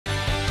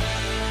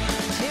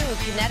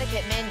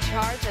Connecticut men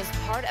charged as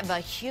part of a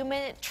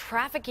human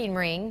trafficking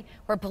ring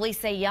where police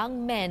say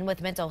young men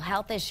with mental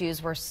health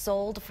issues were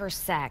sold for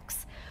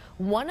sex.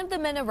 One of the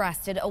men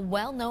arrested, a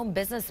well-known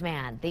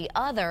businessman, the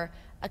other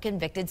a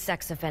convicted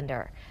sex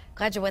offender.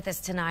 Glad you're with us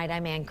tonight.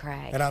 I'm Ann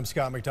Craig. And I'm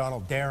Scott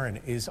McDonald.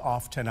 Darren is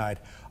off tonight.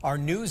 Our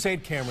News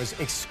 8 cameras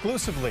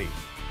exclusively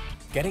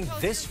getting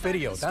this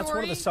video. That's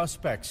one of the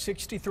suspects,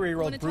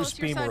 63-year-old Bruce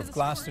Beamer of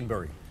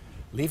Glastonbury,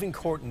 leaving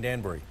court in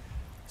Danbury,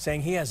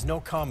 saying he has no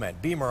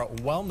comment. Beamer, a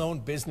well-known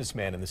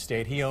businessman in the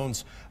state. He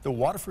owns the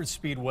Waterford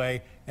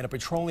Speedway and a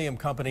petroleum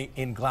company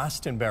in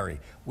Glastonbury.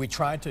 We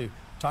tried to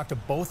talk to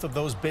both of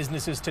those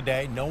businesses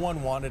today. No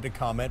one wanted to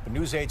comment, but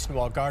News 8's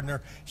Noelle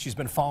Gardner, she's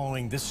been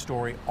following this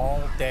story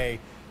all day.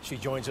 She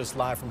joins us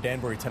live from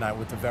Danbury tonight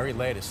with the very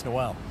latest.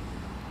 Noelle.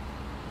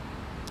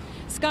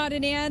 Scott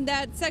and Ann,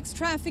 that sex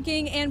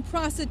trafficking and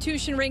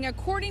prostitution ring,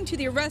 according to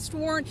the arrest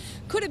warrant,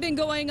 could have been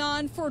going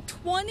on for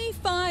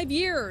 25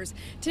 years.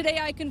 Today,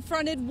 I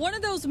confronted one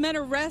of those men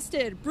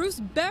arrested, Bruce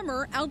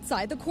Beamer,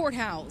 outside the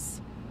courthouse.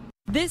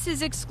 This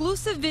is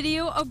exclusive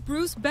video of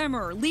Bruce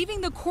Beamer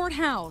leaving the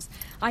courthouse.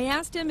 I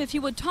asked him if he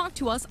would talk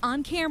to us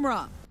on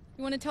camera.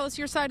 You want to tell us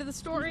your side of the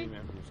story?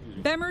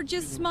 Beamer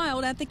just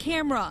smiled at the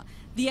camera.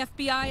 The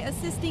FBI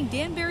assisting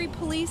Danbury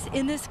police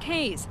in this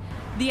case.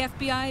 The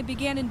FBI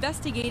began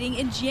investigating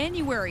in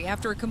January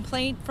after a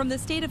complaint from the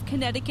state of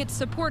Connecticut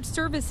Support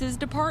Services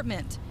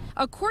Department.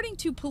 According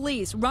to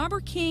police,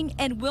 Robert King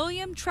and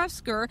William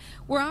Trefsker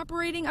were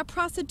operating a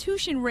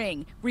prostitution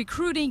ring,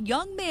 recruiting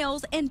young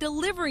males and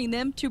delivering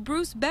them to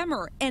Bruce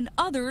Beamer and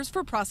others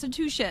for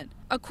prostitution.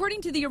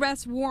 According to the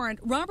arrest warrant,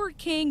 Robert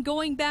King,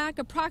 going back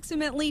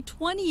approximately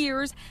 20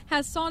 years,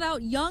 has sought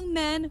out young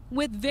men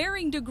with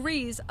varying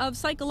degrees of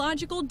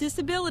psychological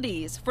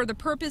disabilities for the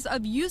purpose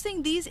of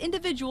using these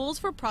individuals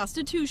for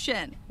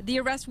prostitution. The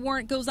arrest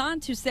warrant goes on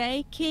to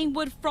say King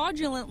would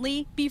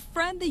fraudulently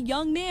befriend the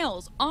young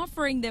males,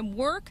 offering them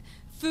work,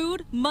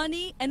 food,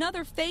 money, and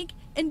other fake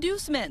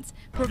inducements,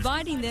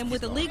 providing them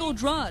with illegal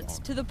drugs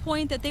to the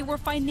point that they were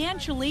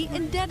financially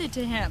indebted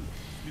to him.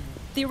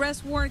 The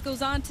arrest warrant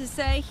goes on to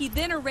say he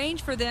then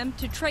arranged for them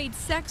to trade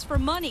sex for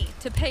money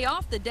to pay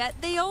off the debt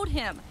they owed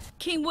him.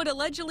 King would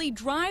allegedly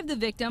drive the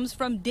victims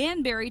from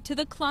Danbury to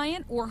the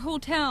client or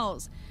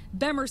hotels.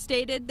 Beamer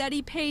stated that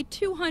he paid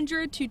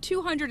 $200 to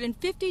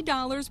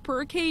 $250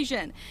 per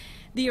occasion.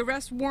 The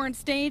arrest warrant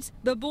states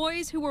the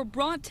boys who were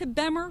brought to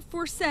Beamer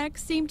for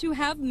sex seem to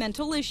have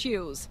mental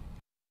issues.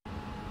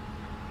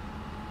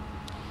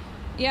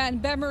 Yeah,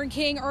 and Beamer and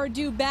King are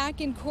due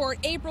back in court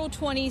April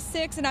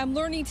 26, and I'm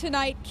learning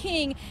tonight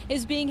King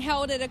is being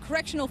held at a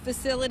correctional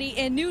facility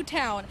in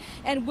Newtown,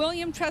 and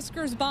William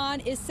Tresker's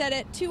bond is set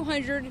at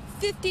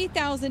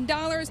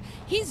 $250,000.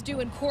 He's due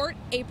in court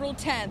April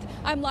 10th.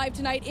 I'm live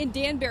tonight in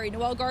Danbury.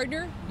 Noelle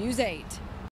Gardner, News 8.